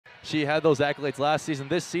She had those accolades last season.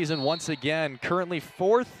 This season, once again, currently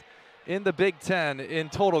 4th in the Big Ten in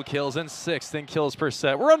total kills and 6th in kills per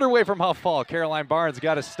set. We're underway from Huff Hall. Caroline Barnes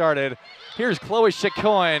got us started. Here's Chloe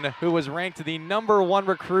Chacoin, who was ranked the #1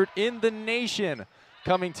 recruit in the nation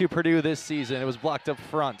coming to Purdue this season. It was blocked up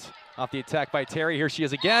front off the attack by Terry. Here she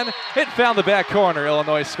is again. It found the back corner.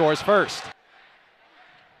 Illinois scores first.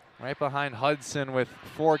 Right behind Hudson with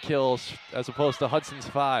 4 kills as opposed to Hudson's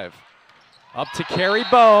 5. Up to Carrie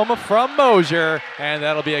Bohm from Mosier, and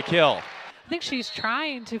that'll be a kill. I think she's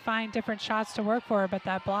trying to find different shots to work for her, but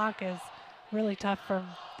that block is really tough from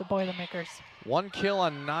the Boilermakers. 1 kill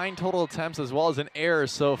on 9 total attempts, as well as an error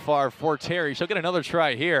so far for Terry. She'll get another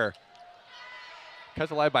try here.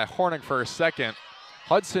 Kept alive by Hornick for a second.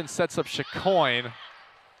 Hudson sets up Chacoin,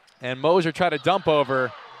 and Mosier tried to dump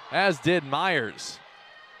over, as did Myers.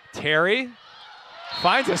 Terry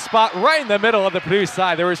finds a spot right in the middle of the Purdue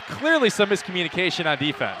side. There was clearly some miscommunication on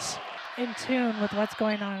defense. In tune with what's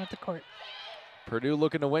going on at the court. Purdue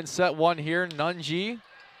looking to win set 1 here. Nunji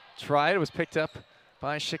tried, it was picked up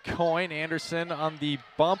by Chacoin. Anderson on the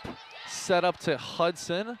bump, set up to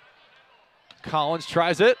Hudson. Collins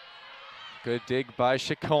tries it. Good dig by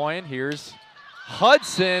Chacoin. Here's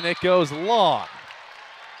Hudson, it goes long.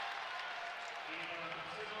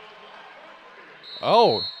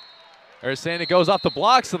 Oh, they're saying it goes off the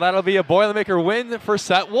block, so that'll be a Boilermaker win for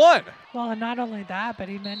set 1. Well, and not only that, but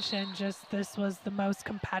he mentioned just this was the most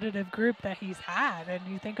competitive group that he's had. And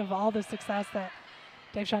you think of all the success that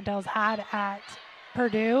Dave Chantel's had at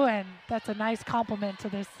Purdue, and that's a nice compliment to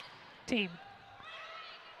this team.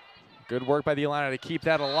 Good work by the Illini to keep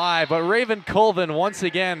that alive, but Raven Colvin once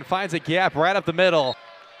again finds a gap right up the middle.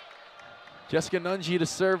 Jessica Nunji to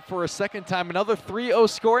serve for a second time. Another 3-0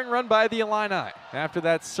 scoring run by the Illini after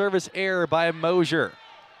that service error by Mosier.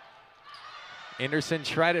 Anderson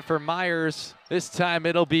tried it for Myers. This time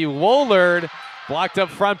it'll be Woolard. Blocked up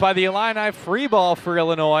front by the Illini. Free ball for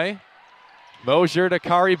Illinois. Mosier to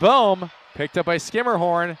Kari Bohm. Picked up by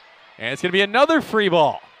Skimmerhorn. And it's going to be another free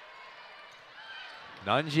ball.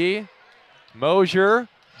 Nunji, Mosier,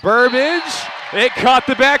 Burbage. It caught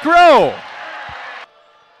the back row.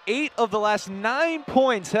 8 of the last 9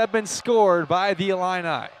 points have been scored by the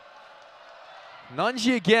Illini.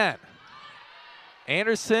 Nunji again.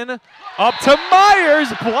 Anderson up to Myers,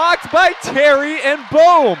 blocked by Terry and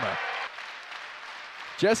Bohm.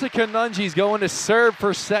 Jessica Nunji's going to serve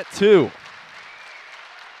for set 2.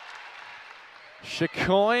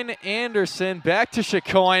 Chacoin, Anderson, back to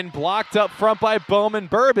Chacoin, blocked up front by Bohm and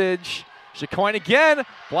Burbage. Chacoin again,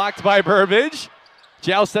 blocked by Burbage.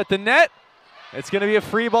 Joust at the net. It's going to be a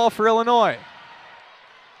free ball for Illinois.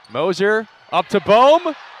 Mosier up to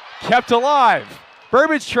Bohm, kept alive.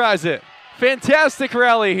 Burbage tries it. Fantastic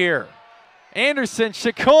rally here. Anderson,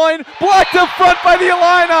 Chacoin, blocked up front by the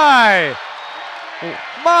Illini.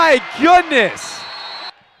 My goodness.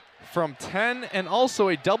 From 10 and also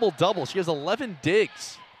a double-double. She has 11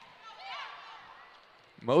 digs.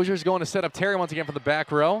 Mosier's going to set up Terry once again from the back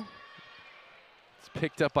row. It's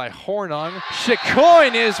picked up by Hornung.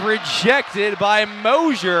 Chacoin is rejected by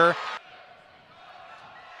Mosier.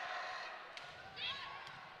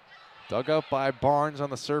 Dug up by Barnes on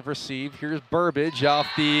the serve receive. Here's Burbage off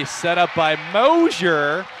the setup by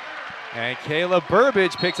Mosier. And Kayla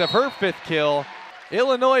Burbage picks up her 5th kill.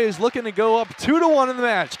 Illinois is looking to go up 2-1 in the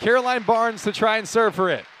match. Caroline Barnes to try and serve for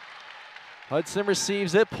it. Hudson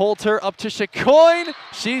receives it. Poulter up to Chacoin.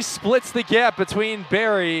 She splits the gap between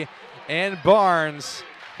Barry and Barnes.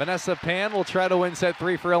 Vanessa Pan will try to win set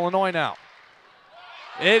 3 for Illinois now.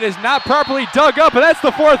 It is not properly dug up, and that's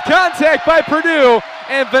the 4th contact by Purdue.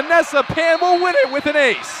 And Vanessa Pan will win it with an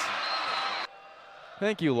ace.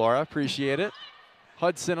 Thank you, Laura. Appreciate it.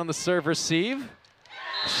 Hudson on the serve receive.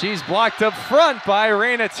 She's blocked up front by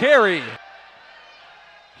Raina Terry.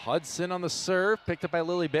 Hudson on the serve, picked up by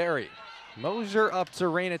Lily Berry. Mosier up to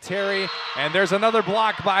Raina Terry, and there's another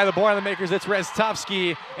block by the Boilermakers. It's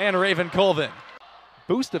Restovsky and Raven Colvin.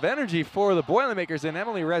 Boost of energy for the Boilermakers and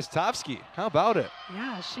Emily Restovsky. How about it?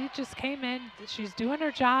 Yeah, she just came in. She's doing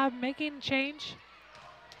her job, making change.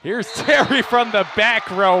 Here's Terry from the back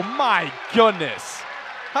row. My goodness.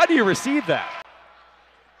 How do you receive that?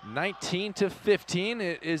 19-15,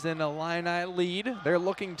 it is an Illini lead. They're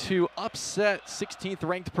looking to upset 16th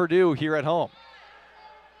ranked Purdue here at home.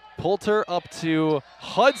 Poulter up to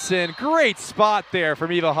Hudson. Great spot there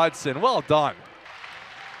from Eva Hudson. Well done.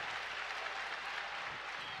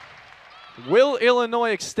 Will Illinois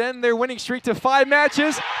extend their winning streak to 5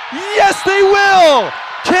 matches? Yes, they will!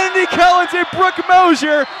 Kennedy Collins and Brooke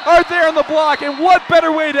Mosier are there on the block, and what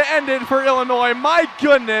better way to end it for Illinois? My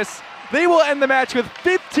goodness. They will end the match with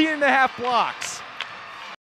 15.5 blocks.